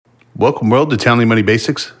Welcome, world, to Townley Money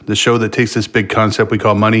Basics, the show that takes this big concept we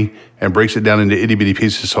call money and breaks it down into itty-bitty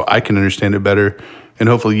pieces so I can understand it better, and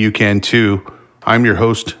hopefully you can too. I'm your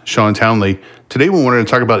host, Sean Townley. Today we wanted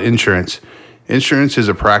to talk about insurance. Insurance is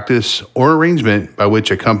a practice or arrangement by which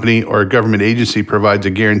a company or a government agency provides a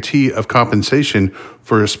guarantee of compensation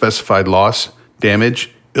for a specified loss,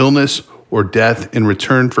 damage, illness, or death in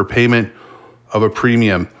return for payment of a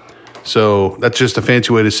premium. So that's just a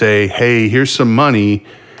fancy way to say, hey, here's some money,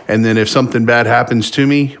 and then if something bad happens to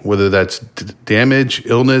me, whether that's damage,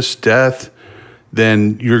 illness, death,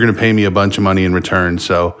 then you're going to pay me a bunch of money in return.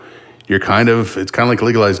 So it's kind of like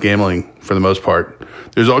legalized gambling for the most part.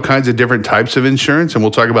 There's all kinds of different types of insurance, and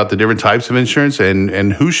we'll talk about the different types of insurance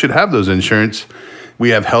and who should have those insurance. We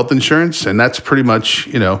have health insurance, and that's pretty much,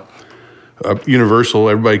 universal.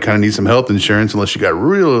 Everybody kind of needs some health insurance unless you got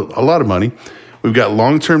a lot of money. We've got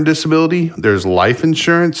long-term disability, there's life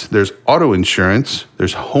insurance, there's auto insurance,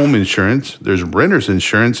 there's home insurance, there's renter's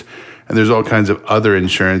insurance, and there's all kinds of other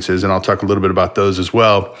insurances, and I'll talk a little bit about those as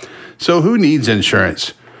well. So who needs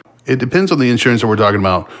insurance? It depends on the insurance that we're talking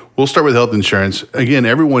about. We'll start with health insurance. Again,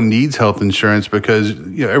 everyone needs health insurance because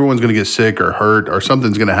everyone's going to get sick or hurt or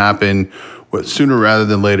something's going to happen sooner rather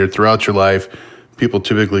than later throughout your life. People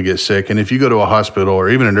typically get sick, and if you go to a hospital or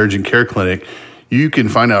even an urgent care clinic, you can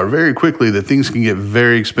find out very quickly that things can get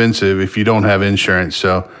very expensive if you don't have insurance.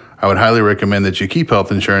 So I would highly recommend that you keep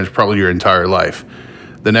health insurance probably your entire life.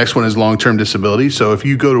 The next one is long-term disability. So if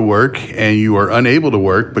you go to work and you are unable to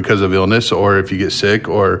work because of illness, or if you get sick,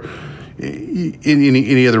 or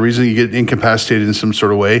any other reason you get incapacitated in some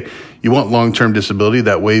sort of way, you want long-term disability.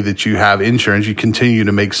 That way that you have insurance, you continue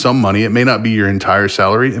to make some money. It may not be your entire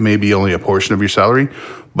salary. It may be only a portion of your salary,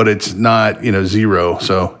 but it's not, zero.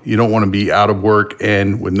 So you don't want to be out of work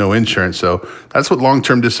and with no insurance. So that's what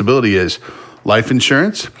long-term disability is. Life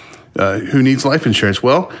insurance. Who needs life insurance?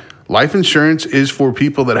 Well, life insurance is for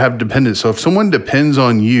people that have dependents. So if someone depends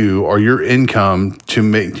on you or your income to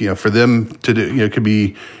make, for them to do, it could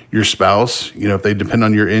be your spouse, if they depend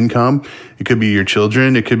on your income, it could be your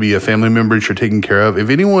children, it could be a family member that you're taking care of. If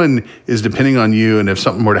anyone is depending on you, and if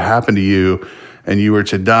something were to happen to you and you were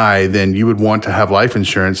to die, then you would want to have life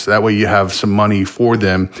insurance. That way you have some money for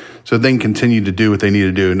them so they can continue to do what they need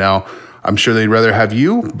to do. Now, I'm sure they'd rather have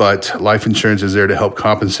you, but life insurance is there to help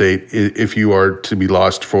compensate if you are to be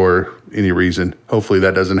lost for any reason. Hopefully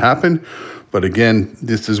that doesn't happen. But again,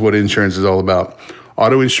 this is what insurance is all about.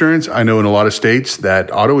 Auto insurance, I know in a lot of states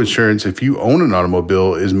that auto insurance, if you own an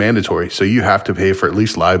automobile, is mandatory. So you have to pay for at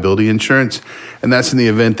least liability insurance. And that's in the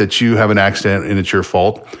event that you have an accident and it's your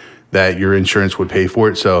fault, that your insurance would pay for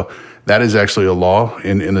it. So that is actually a law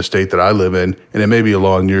in the state that I live in, and it may be a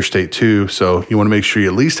law in your state too. So you want to make sure you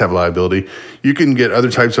at least have liability. You can get other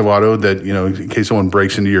types of auto that, in case someone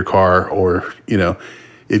breaks into your car, or,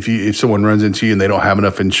 if someone runs into you and they don't have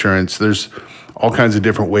enough insurance. There's all kinds of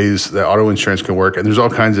different ways that auto insurance can work, and there's all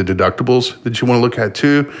kinds of deductibles that you want to look at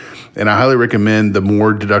too. And I highly recommend the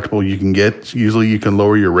more deductible you can get, usually you can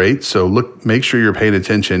lower your rate. So make sure you're paying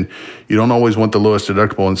attention. You don't always want the lowest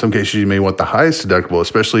deductible. In some cases, you may want the highest deductible,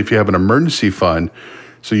 especially if you have an emergency fund,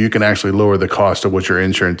 so you can actually lower the cost of what your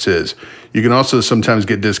insurance is. You can also sometimes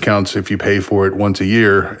get discounts if you pay for it once a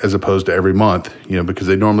year as opposed to every month, because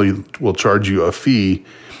they normally will charge you a fee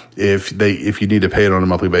if you need to pay it on a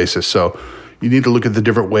monthly basis. So you need to look at the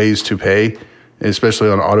different ways to pay,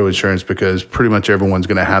 especially on auto insurance, because pretty much everyone's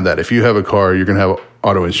going to have that. If you have a car, you're going to have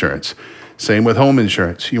auto insurance. Same with home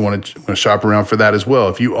insurance. You want to shop around for that as well.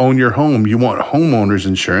 If you own your home, you want homeowner's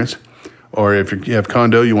insurance. Or if you have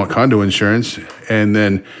condo, you want condo insurance. And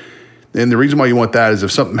then the reason why you want that is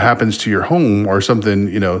if something happens to your home or something,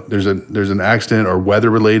 there's an accident or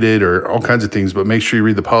weather related or all kinds of things, but make sure you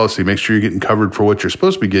read the policy, make sure you're getting covered for what you're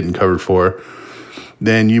supposed to be getting covered for.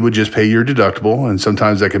 Then you would just pay your deductible, and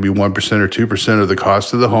sometimes that could be 1% or 2% of the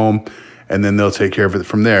cost of the home, and then they'll take care of it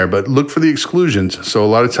from there. But look for the exclusions. So a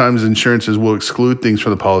lot of times insurances will exclude things from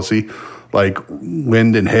the policy, like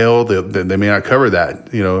wind and hail. They may not cover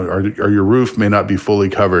that, or your roof may not be fully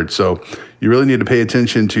covered. So you really need to pay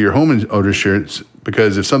attention to your home insurance,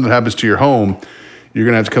 because if something happens to your home, you're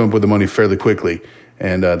going to have to come up with the money fairly quickly.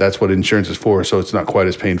 And that's what insurance is for, so it's not quite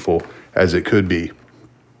as painful as it could be.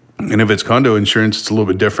 And if it's condo insurance, it's a little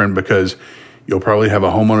bit different, because you'll probably have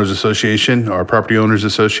a homeowners association or a property owners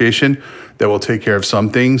association that will take care of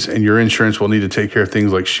some things, and your insurance will need to take care of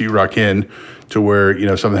things like sheetrock in, to where,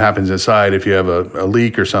 something happens inside. If you have a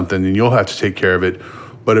leak or something, then you'll have to take care of it.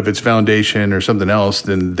 But if it's foundation or something else,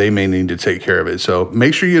 then they may need to take care of it. So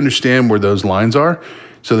make sure you understand where those lines are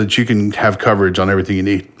so that you can have coverage on everything you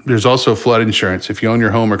need. There's also flood insurance. If you own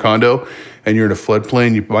your home or condo and you're in a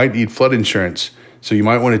floodplain, you might need flood insurance. So you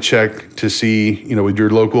might want to check to see, with your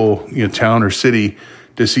local town or city,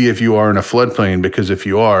 to see if you are in a floodplain, because if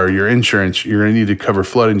you are, your insurance, you're going to need to cover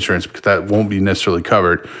flood insurance, because that won't be necessarily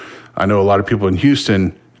covered. I know a lot of people in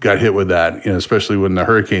Houston got hit with that, especially when the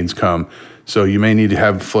hurricanes come. So you may need to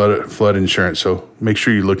have flood insurance. So make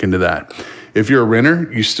sure you look into that. If you're a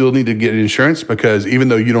renter, you still need to get insurance, because even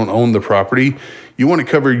though you don't own the property, you want to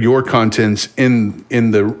cover your contents in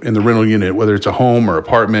the rental unit, whether it's a home or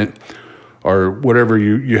apartment or whatever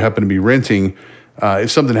you happen to be renting.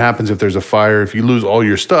 If something happens, if there's a fire, if you lose all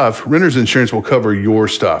your stuff, renter's insurance will cover your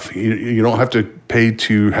stuff. You don't have to pay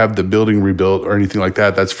to have the building rebuilt or anything like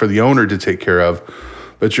that. That's for the owner to take care of,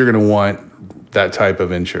 but you're going to want that type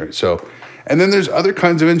of insurance. So, and then there's other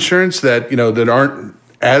kinds of insurance that, that aren't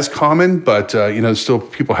as common, but, still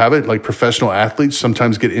people have it. Like professional athletes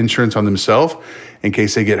sometimes get insurance on themselves in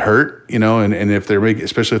case they get hurt, and if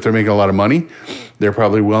especially if they're making a lot of money, they're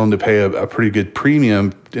probably willing to pay a pretty good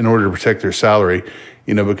premium in order to protect their salary,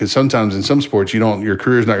 because sometimes in some sports, your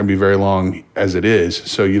career is not going to be very long as it is.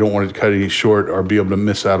 So you don't want to cut it short or be able to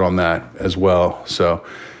miss out on that as well. So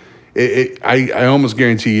I almost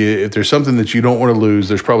guarantee you, if there's something that you don't want to lose,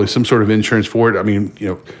 there's probably some sort of insurance for it. I mean,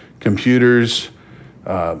 computers,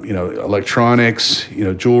 electronics,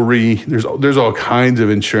 jewelry, there's all kinds of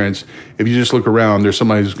insurance. If you just look around, there's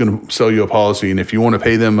somebody who's going to sell you a policy. And if you want to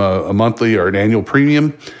pay them a monthly or an annual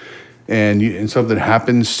premium and something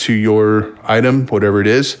happens to your item, whatever it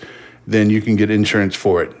is, then you can get insurance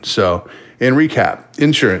for it. So in recap,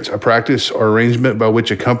 insurance, a practice or arrangement by which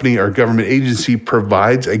a company or government agency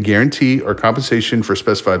provides a guarantee or compensation for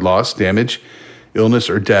specified loss, damage, illness,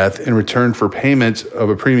 or death in return for payment of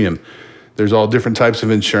a premium. There's all different types of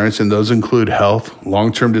insurance, and those include health,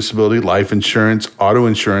 long-term disability, life insurance, auto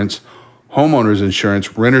insurance, homeowners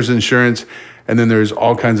insurance, renters insurance, and then there's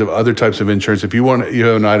all kinds of other types of insurance. If you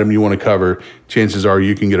have an item you want to cover, chances are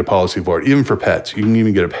you can get a policy for it. Even for pets, you can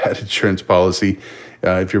even get a pet insurance policy.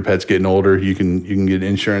 If your pet's getting older, you can get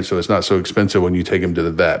insurance, so it's not so expensive when you take them to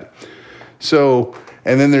the vet. So,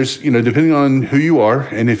 and then there's, depending on who you are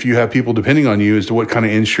and if you have people depending on you as to what kind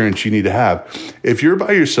of insurance you need to have. If you're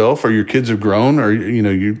by yourself or your kids have grown or,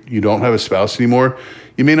 you don't have a spouse anymore,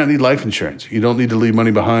 you may not need life insurance. You don't need to leave money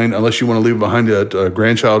behind unless you want to leave behind a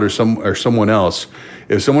grandchild or someone else.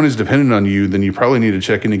 If someone is dependent on you, then you probably need to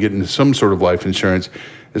check in and get into some sort of life insurance,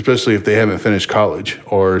 especially if they haven't finished college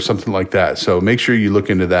or something like that. So make sure you look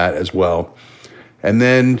into that as well. And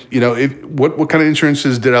then, what kind of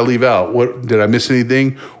insurances did I leave out? Did I miss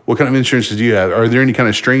anything? What kind of insurances do you have? Are there any kind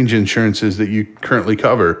of strange insurances that you currently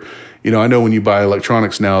cover? I know when you buy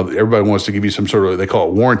electronics now, everybody wants to give you some sort of, they call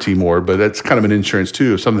it warranty more, but that's kind of an insurance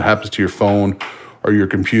too. If something happens to your phone or your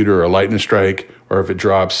computer or a lightning strike, or if it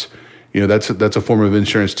drops, that's a form of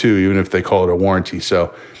insurance too, even if they call it a warranty.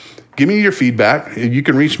 So give me your feedback. You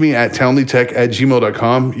can reach me at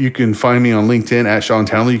townleytech@gmail.com. You can find me on LinkedIn at Sean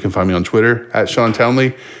Townley. You can find me on Twitter at Sean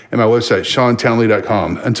Townley, and my website,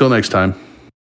 SeanTownley.com. Until next time.